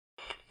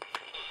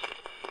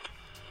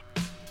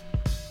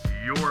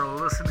You're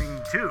listening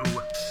to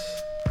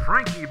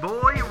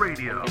FrankieBoi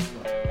Radio.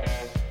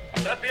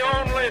 That the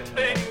only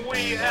thing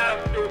we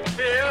have to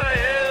fear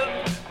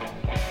is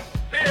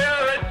fear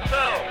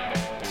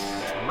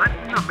itself.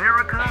 Letting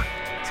America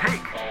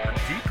take a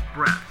deep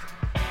breath.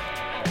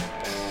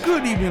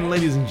 Good evening,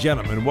 ladies and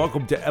gentlemen.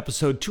 Welcome to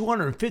episode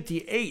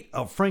 258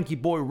 of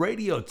FrankieBoi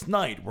Radio.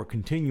 Tonight, we're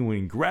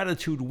continuing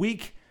Gratitude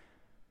Week.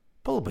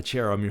 Pull up a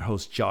chair. I'm your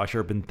host, Josh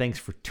Urban. Thanks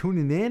for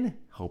tuning in.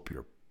 Hope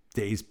your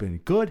day's been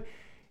good.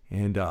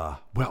 And,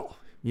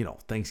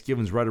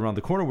 Thanksgiving's right around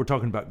the corner. We're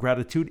talking about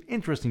gratitude.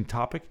 Interesting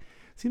topic.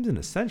 Seems an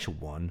essential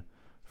one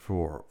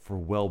for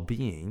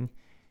well-being.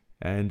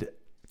 And,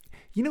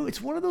 it's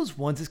one of those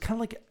ones, it's kind of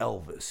like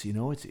Elvis.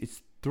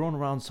 It's thrown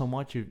around so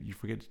much, you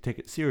forget to take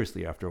it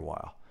seriously after a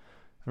while.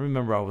 I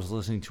remember I was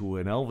listening to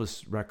an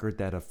Elvis record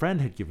that a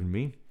friend had given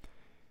me.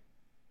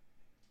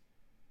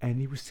 And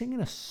he was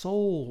singing a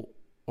soul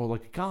or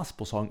like a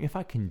gospel song, If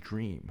I Can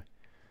Dream.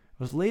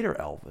 It was later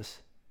Elvis.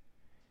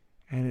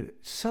 And it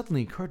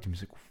suddenly occurred to me,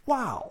 like,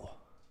 wow,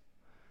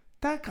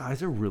 that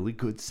guy's a really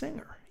good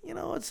singer.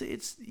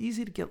 It's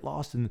easy to get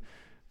lost in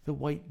the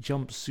white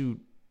jumpsuit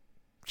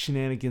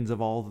shenanigans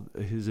of all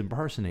his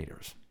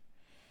impersonators.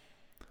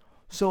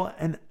 So,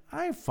 and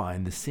I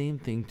find the same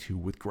thing too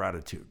with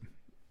gratitude.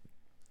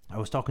 I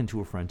was talking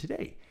to a friend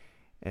today,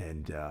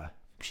 and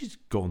she's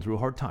going through a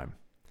hard time.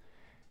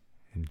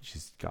 And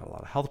she's got a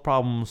lot of health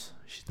problems.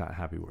 She's not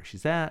happy where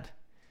she's at.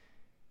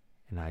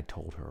 And I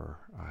told her,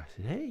 I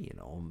said, hey,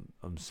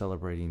 I'm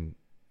celebrating,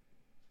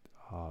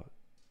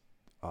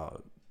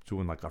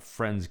 doing like a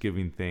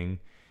Friendsgiving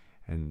thing,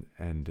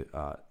 and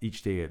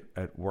each day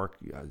at work,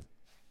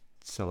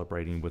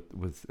 celebrating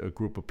with a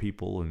group of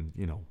people, and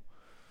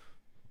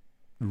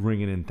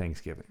ringing in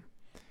Thanksgiving.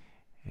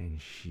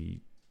 And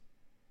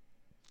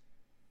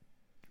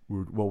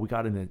we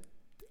got in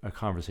a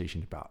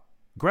conversation about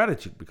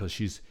gratitude because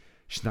she's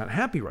not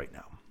happy right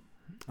now.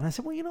 And I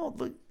said, well,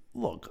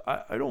 look,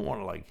 I don't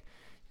want to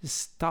just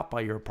stop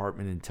by your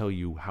apartment and tell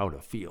you how to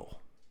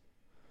feel,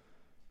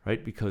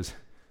 right? Because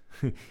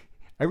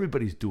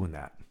everybody's doing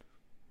that.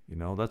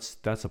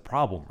 That's a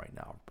problem right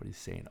now.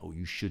 Everybody's saying, oh,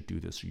 you should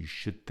do this, or you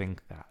should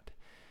think that.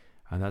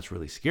 And that's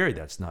really scary.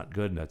 That's not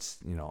good. And that's,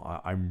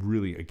 I'm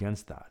really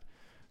against that.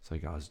 So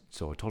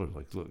I told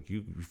her, look,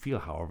 you feel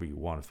however you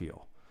want to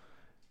feel.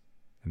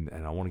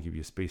 And I want to give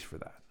you space for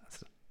that.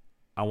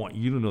 I want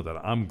you to know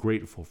that I'm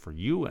grateful for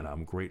you, and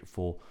I'm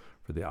grateful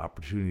for the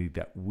opportunity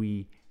that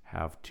we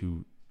have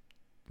to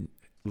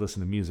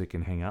listen to music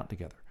and hang out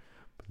together.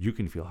 But you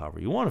can feel however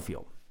you want to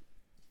feel.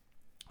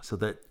 So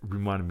that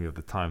reminded me of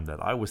the time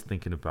that I was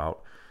thinking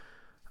about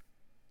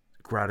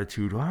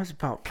gratitude when I was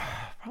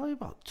probably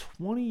about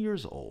 20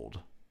 years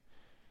old,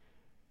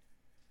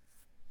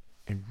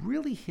 and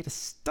really hit a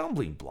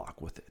stumbling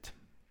block with it.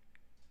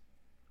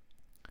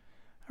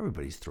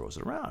 Everybody throws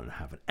it around and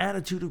have an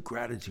attitude of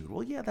gratitude.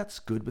 Well, yeah, that's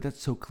good, but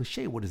that's so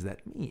cliche. What does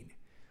that mean?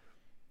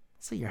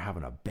 Let's say you're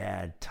having a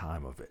bad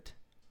time of it.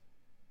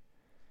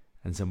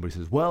 And somebody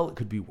says, well, it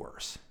could be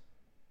worse.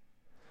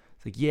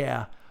 It's like,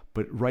 yeah,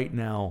 but right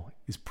now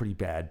is pretty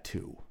bad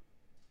too.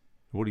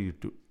 What do you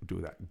do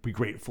with that? Be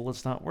grateful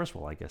it's not worse?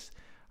 Well, I guess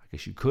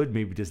you could.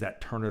 Maybe does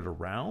that turn it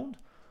around?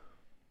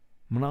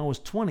 When I was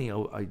 20,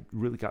 I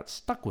really got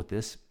stuck with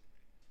this.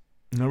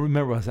 And I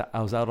remember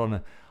I was out on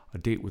a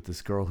date with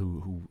this girl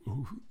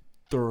who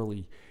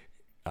thoroughly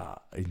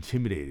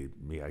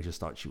intimidated me. I just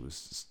thought she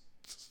was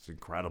just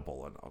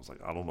incredible. And I was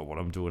like, I don't know what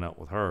I'm doing out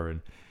with her.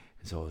 And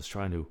so I was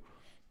trying to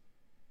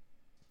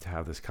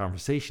have this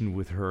conversation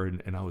with her,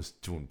 and I was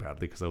doing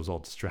badly because I was all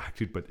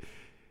distracted. But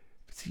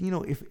see,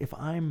 if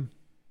I'm,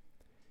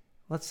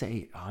 let's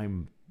say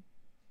I'm,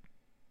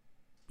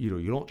 you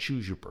don't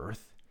choose your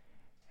birth,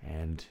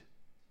 and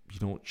you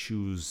don't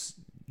choose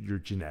your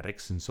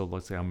genetics. And so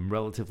let's say I'm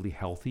relatively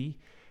healthy.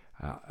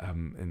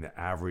 I'm in the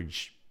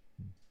average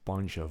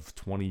bunch of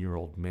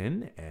 20-year-old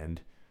men,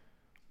 and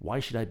why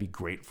should I be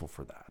grateful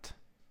for that?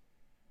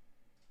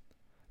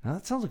 Now,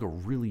 that sounds like a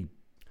really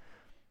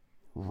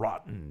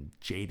rotten,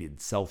 jaded,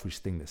 selfish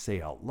thing to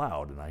say out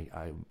loud, and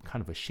I'm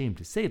kind of ashamed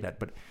to say that,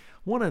 but I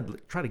want to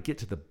try to get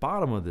to the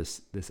bottom of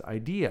this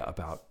idea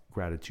about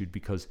gratitude,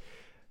 because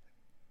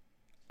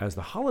as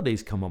the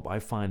holidays come up, I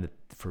find that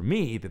for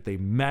me that they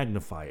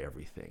magnify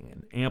everything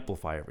and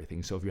amplify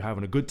everything. So if you're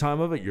having a good time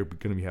of it, you're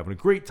going to be having a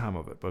great time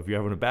of it. But if you're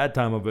having a bad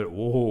time of it,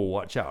 whoa,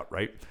 watch out,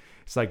 right?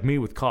 It's like me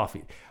with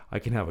coffee. I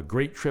can have a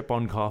great trip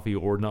on coffee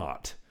or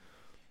not.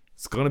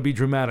 It's going to be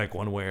dramatic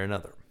one way or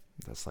another.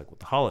 That's like with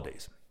the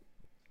holidays.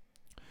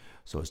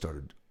 So I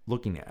started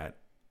looking at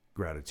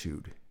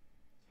gratitude,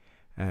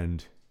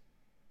 and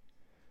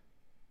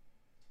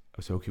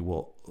I said, okay,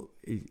 well,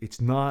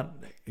 it's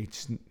not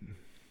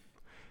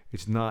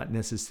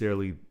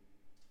necessarily,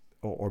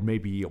 or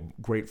maybe I'm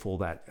grateful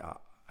that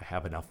I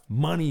have enough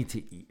money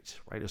to eat,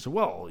 right? So,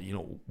 well,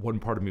 one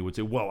part of me would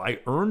say, well, I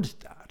earned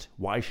that.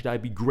 Why should I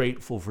be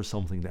grateful for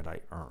something that I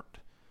earned?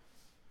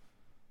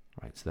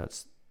 Right? So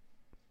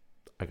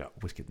I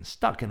was getting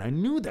stuck, and I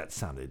knew that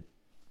sounded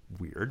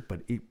weird,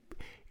 but it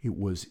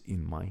was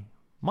in my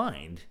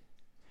mind,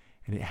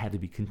 and it had to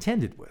be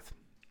contended with.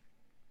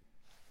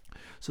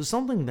 So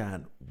something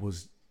that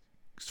was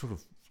sort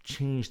of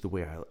changed the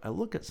way I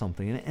look at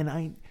something, and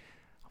I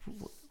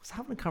was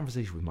having a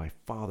conversation with my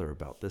father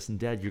about this, and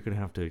Dad, you're going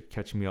to have to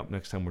catch me up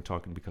next time we're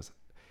talking because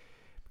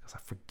I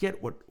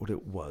forget what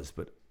it was,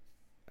 but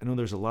I know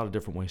there's a lot of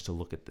different ways to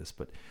look at this,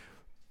 but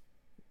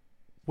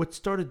what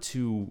started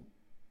to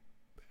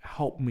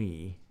help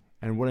me,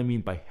 and what I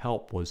mean by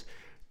help was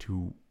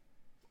to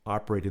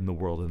operate in the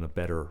world in a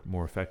better,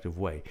 more effective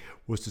way,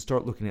 was to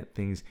start looking at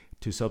things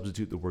to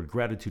substitute the word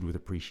gratitude with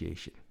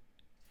appreciation.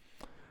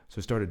 So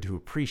I started to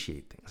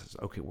appreciate things. I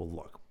said, okay, well,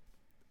 look,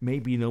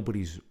 maybe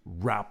nobody's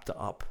wrapped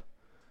up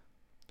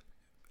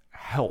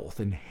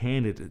health and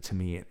handed it to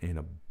me in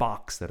a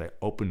box that I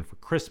opened for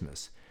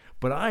Christmas,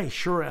 but I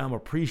sure am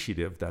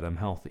appreciative that I'm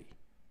healthy.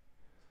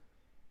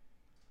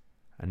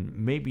 And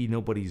maybe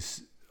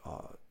nobody's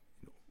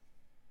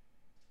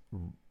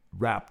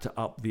wrapped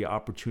up the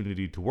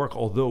opportunity to work,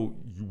 although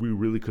we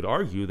really could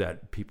argue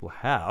that people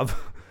have,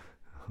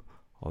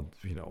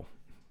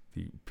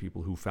 the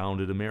people who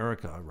founded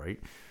America, right?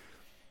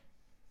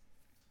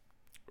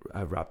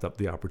 I've wrapped up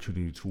the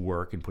opportunity to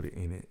work and put it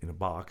in a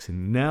box.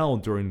 And now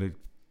during the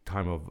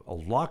time of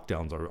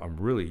lockdowns, I'm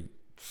really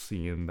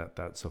seeing that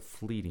that's a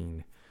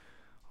fleeting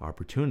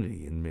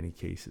opportunity in many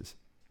cases,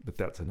 but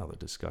that's another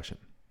discussion.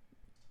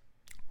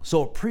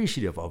 So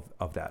appreciative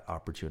of that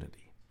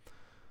opportunity.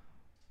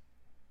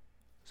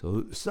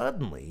 So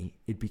suddenly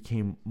it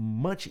became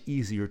much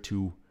easier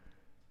to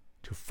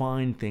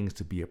find things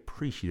to be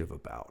appreciative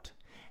about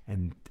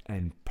and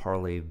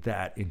parlay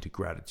that into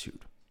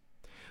gratitude.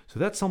 So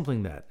that's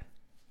something that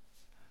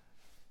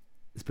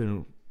has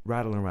been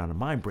rattling around in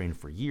my brain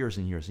for years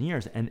and years and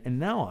years. And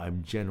now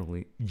I'm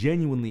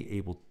genuinely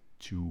able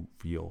to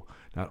feel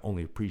not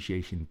only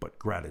appreciation, but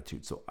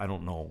gratitude. So I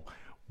don't know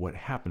what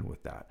happened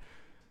with that.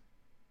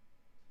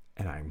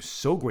 And I'm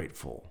so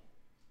grateful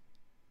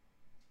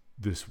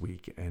this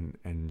week and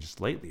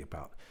just lately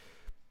about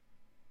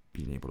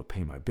being able to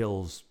pay my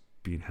bills,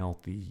 being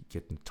healthy,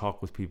 getting to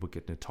talk with people,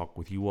 getting to talk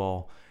with you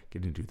all,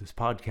 getting to do this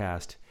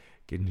podcast,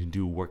 getting to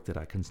do work that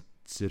I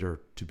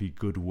consider to be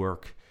good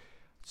work.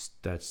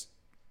 That's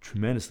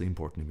tremendously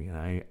important to me, and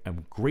I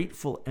am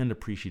grateful and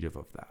appreciative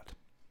of that.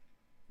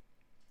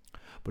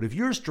 But if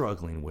you're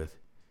struggling with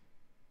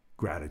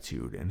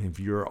gratitude, and if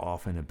you're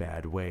off in a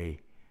bad way,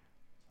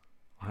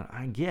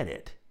 I get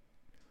it.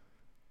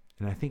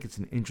 And I think it's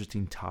an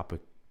interesting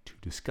topic to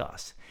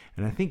discuss.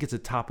 And I think it's a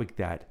topic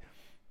that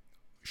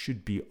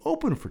should be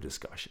open for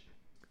discussion.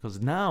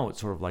 Because now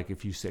it's sort of like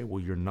if you say, well,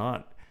 if you're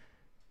not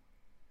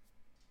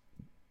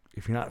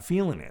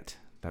feeling it,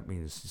 that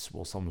means,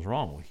 well, something's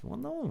wrong with you. Well,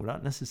 no,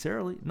 not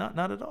necessarily. Not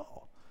at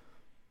all.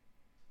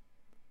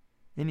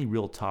 Any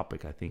real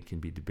topic, I think, can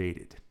be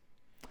debated.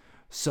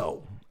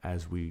 So,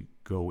 as we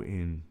go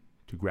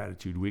into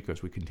Gratitude Week,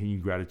 as we continue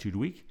Gratitude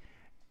Week,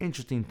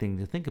 interesting thing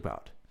to think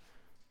about.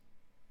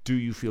 Do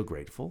you feel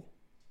grateful?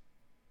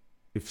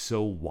 If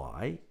so,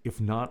 why? If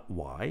not,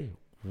 why?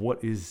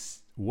 What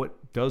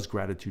does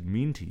gratitude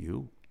mean to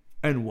you?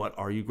 And what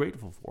are you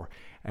grateful for?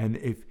 And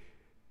if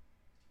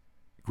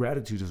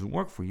gratitude doesn't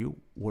work for you,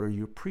 what are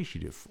you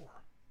appreciative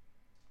for?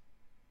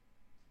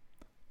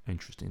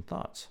 Interesting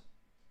thoughts.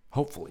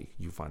 Hopefully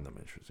you find them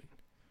interesting.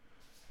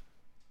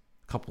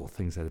 A couple of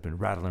things that have been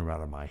rattling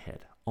around in my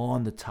head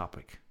on the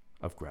topic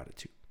of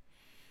gratitude.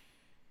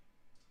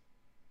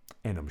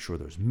 And I'm sure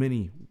there's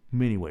many,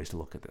 many ways to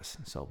look at this.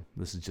 So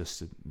this is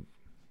just a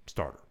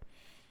starter.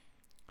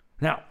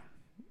 Now,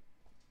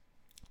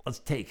 let's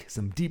take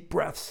some deep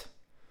breaths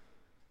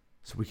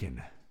so we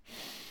can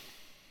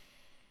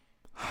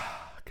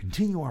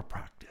continue our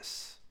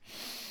practice.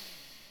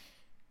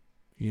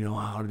 You know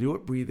how to do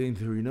it. Breathe in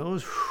through your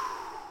nose,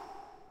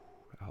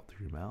 out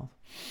through your mouth.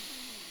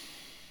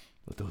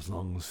 Let those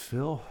lungs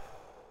fill.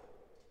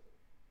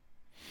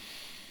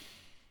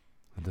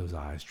 Let those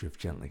eyes drift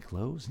gently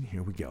closed. And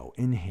here we go.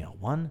 Inhale.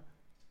 1,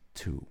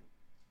 2,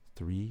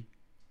 3,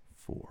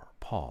 4.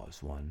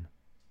 Pause. 1,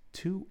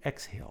 2.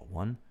 Exhale.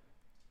 1,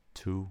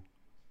 2,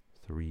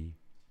 3,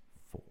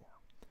 4.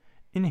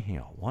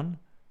 Inhale. 1,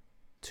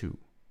 2,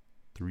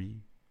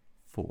 3,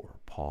 4.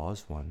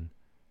 Pause. 1,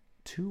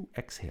 2.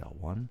 Exhale.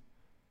 1,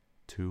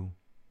 2,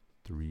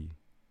 3,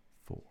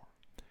 4.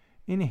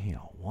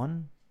 Inhale.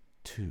 1,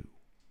 2,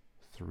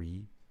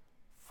 3,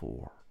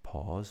 4.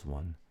 Pause.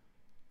 1,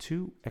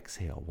 2.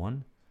 Exhale.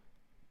 1,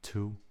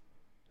 2,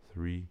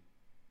 3,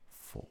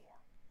 4.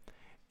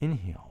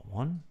 Inhale.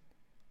 1,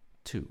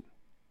 2,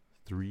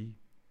 3,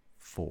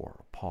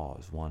 4.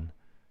 Pause. 1,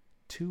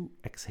 2.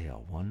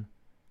 Exhale. 1,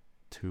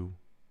 2,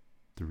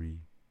 3,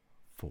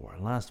 4.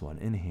 Last one.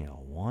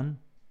 Inhale. 1,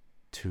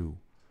 2,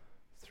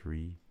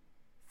 3,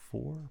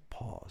 4.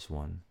 Pause.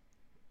 1,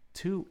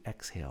 2.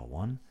 Exhale.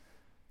 1,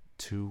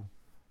 2,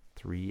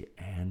 3,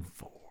 and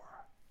 4.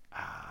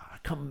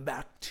 Come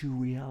back to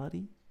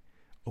reality.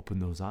 Open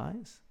those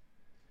eyes.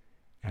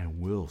 And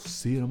we'll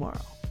see you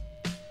tomorrow.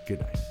 Good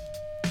night.